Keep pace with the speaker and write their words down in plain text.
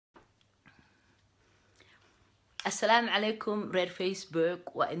Assalamu alaikum, Red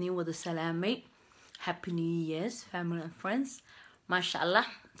Facebook. Wa ini wada salamay. Happy New Year's, family and friends. MashaAllah,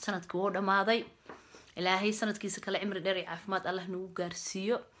 sanadka wuu dhamaaday. Ilaahay sanadkiisa kala cimri dheer iyo caafimaad Allah nagu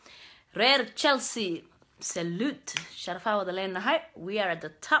gaarsiiyo. Reer Chelsea, salute. Sharafa wada leenahay. We are at the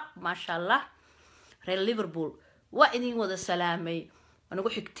top, MashaAllah. Reer Liverpool, wa ini wada salamay. Anagu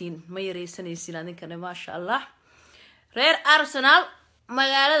xigtiin ma yareysanaysiin adinkana MashaAllah. Reer Arsenal,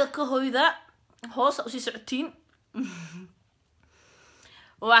 magaalada ka hoyda hoos u sii socotiin.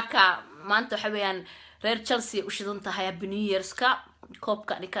 Waka maanta waxa weeyaan reer Chelsea u shidan tahay Happy New Year's ka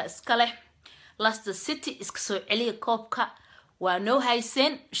koobka dhika iska leh Leicester City iska soo celiya koobka waa no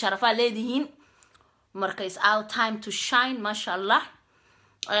haysen sharafa leedihiin marka is our time to shine MashaAllah.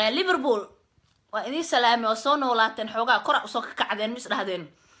 Liverpool waa idin salaamay oo soo noolaateen xoogaa kor u soo ka kacdeen mis dhahdeen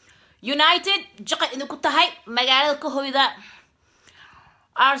United jaqa idinku tahay magaalada ka hoyda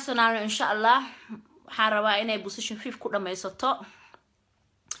Arsenal inshallah waxaan rabaa inay position 5 ku dhameysato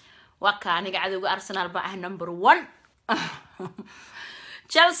waka aniga cadowga Arsenal baa ah number 1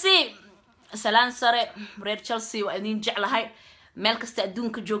 Chelsea salaan sare reer Chelsea waa idin jeclahay meel kasta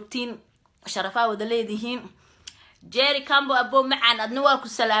adduunka joogtiin sharafa wada leedihiin Jerry Cambo abo macaan adna waa ku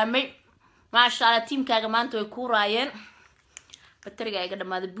salaamay MashaAllah teamkaaga maanta way ku raayeen bateriga iga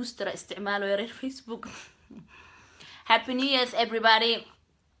dhamaada booster isticmaalo reer Facebook. Happy New Year's everybody.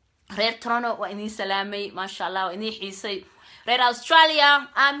 Reer Toronto wa ini salamay MashaAllah wa ini xiisay reer Australia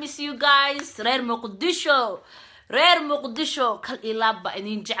I miss you guys. Reer Muqdisho kal ilaaba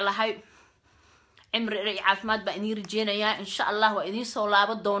idin jeclahay cimri caafimaad ba idin rajeynaya inshallah wa idin soo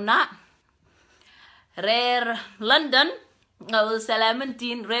laabo doona. Reer London oo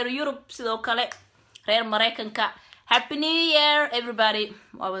salaamantiin reer Europe sidoo kale reer Mareykanka Happy New Year everybody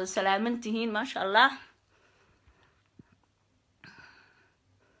wa salaamantiin MashaAllah.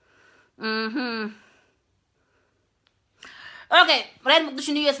 Okay, reer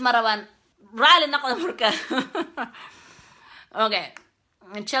Muqdisho New Year's maraban rally naqda marka. Okay,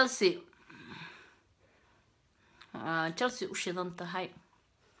 Chelsea u shidan tahay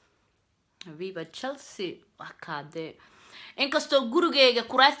Viva Chelsea wakade inkastoo gurigeyga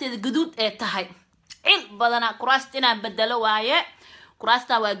kuraasteeda gaduud ee tahay in badana kuraasta inaan bedelo waaye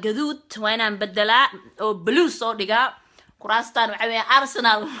kuraasta waa gaduud waa inaan bedelaa oo blue soo dhigaa kuraastan waxa weeyaan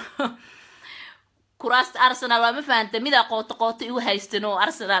Arsenal kuraasta Arsenal waa ma fahantaa mida qoto igu haysteen oo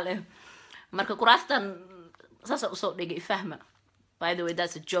Arsenal ah marka kuraastan saas u soo dhigay fahma. By the way,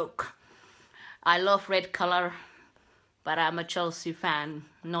 that's a joke. I love red color but I'm a Chelsea fan,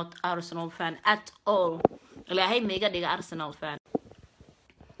 not Arsenal fan at all. Ilaahay ma iga dhiga Arsenal fan.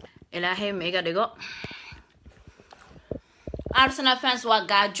 Ilaahay ma iga dhigo Arsenal fans waa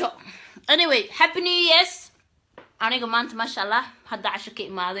gaajo. Anyway, Happy New Year's. aniga maanta MashaAllah hadda casho ka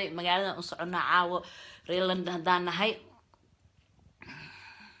imaaday magaalada u soconaa caawo reer London hadaan nahay.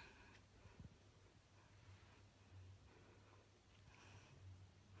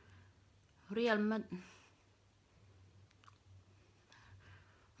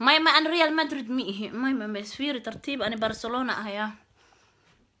 Real Madrid miihi masfiiri tartiib ani Barcelona ahaya.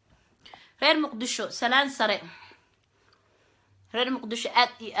 Reer Muqdisho salaan sare reer Muqdisho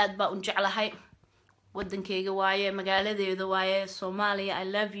aad iyo aad baa u jeclahay wadankeyga waaye magaaladeeda waaye Soomaaliya. I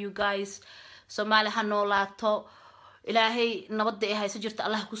love you guys. Soomaaliya ha noolaato ilaahay nabadda ay hayso jirta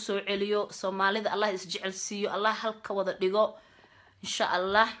Allah ku soo celiyo Soomaalida Allah is jecel siiyo Allah halka wada dhigo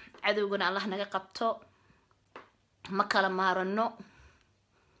inshallah cadowgana Allah naga qabto ma kala maarano.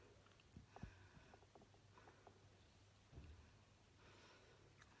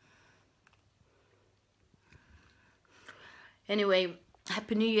 Anyway,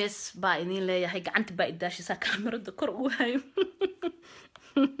 Happy New Year's baa idin leeyahay gacanta baa idaashisa kaamirada kor u hayo.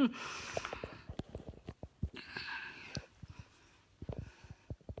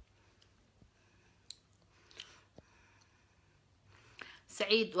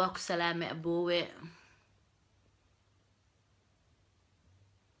 Saeed waa ku salaamay aboowe.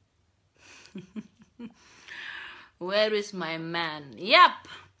 Where is my man? Yep.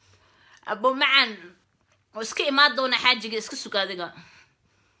 Abo macaan iska imaad doona xaajiga iska sugaadiga.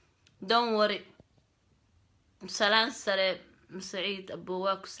 Don't worry. Salaan sare Saeed abo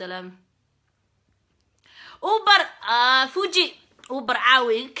waa ku salaam. Uber Fuji Uber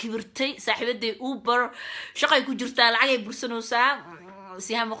caawi kibirtay saaxiibaday Uber shaqay ku jirtaa lacag ay bursanaysaa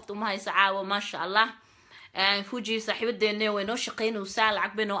si ha waqti uma haysa caawa MashaAllah. Fuji saaxiibadeena way noo shaqeynaysaa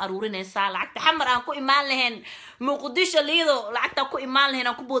lacag bay noo aruurinaysaa lacagta xamar aan ku imaan lahayn Muqdisho liido lacagta ku imaan lahayn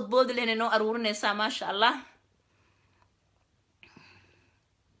aan ku boodboodi lahayn noo aruurinaysaa MashaAllah.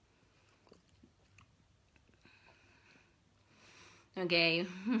 Okay.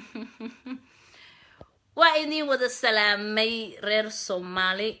 وإني وذا سلامي رير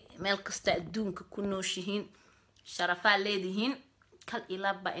صومالي ميل كستا أدونك كنوشيهين شرفاء ليديهين كل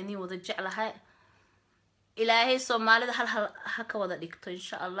إلابا إني وذا جعلها إلهي صومالي هل هكا وذا ديكتو إن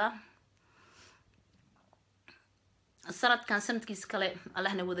شاء الله السنة كان سنة كيس كلي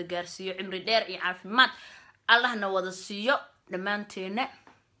الله نوذا جارسيو عمري دير يعرف مات الله نوذا سيو لمان تينا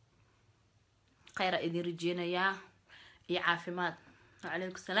خير إذن رجينا يا عافمات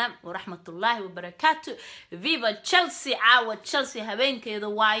وعليكم السلام ورحمة الله وبركاته فيفا تشيلسي عاوة تشيلسي هبين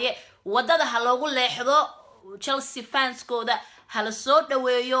كيدو وايه ودادا هلوغو ليحدو تشيلسي فانس كودا هلسو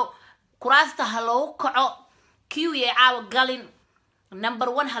دويو كراستا هلوغو كعو كيو يا عاوة قالين نمبر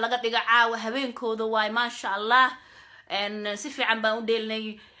 1 هلغا ديغا عاوة هبين كودو واي ما شاء الله ان سيفي عم باو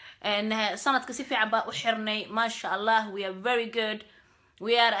ديلني ان سندك سيفي عم باو حرني ما شاء الله we are very good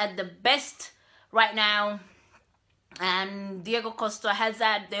we are at the best right now and Diego Costa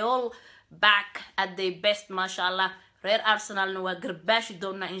Hazard they all back at their best mashallah reer Arsenal waa garbashi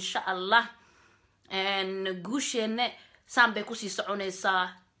doona inshallah and guushene sambe ku sii soconaysa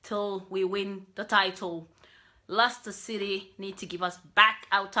till we win the title. Leicester City need to give us back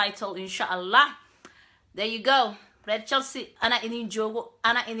our title inshallah. There you go. Red Chelsea ana idin joogo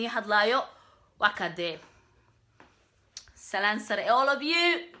ana idin hadlayo wakade. Salam sare all of you.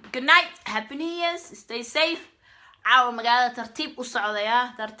 Good night. Happy New Year's. Stay safe. عاو مقالة ترتيب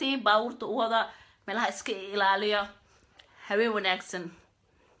وصعودية ترتيب باورت وهذا ملها اسكي إلالية هبين ونأكسن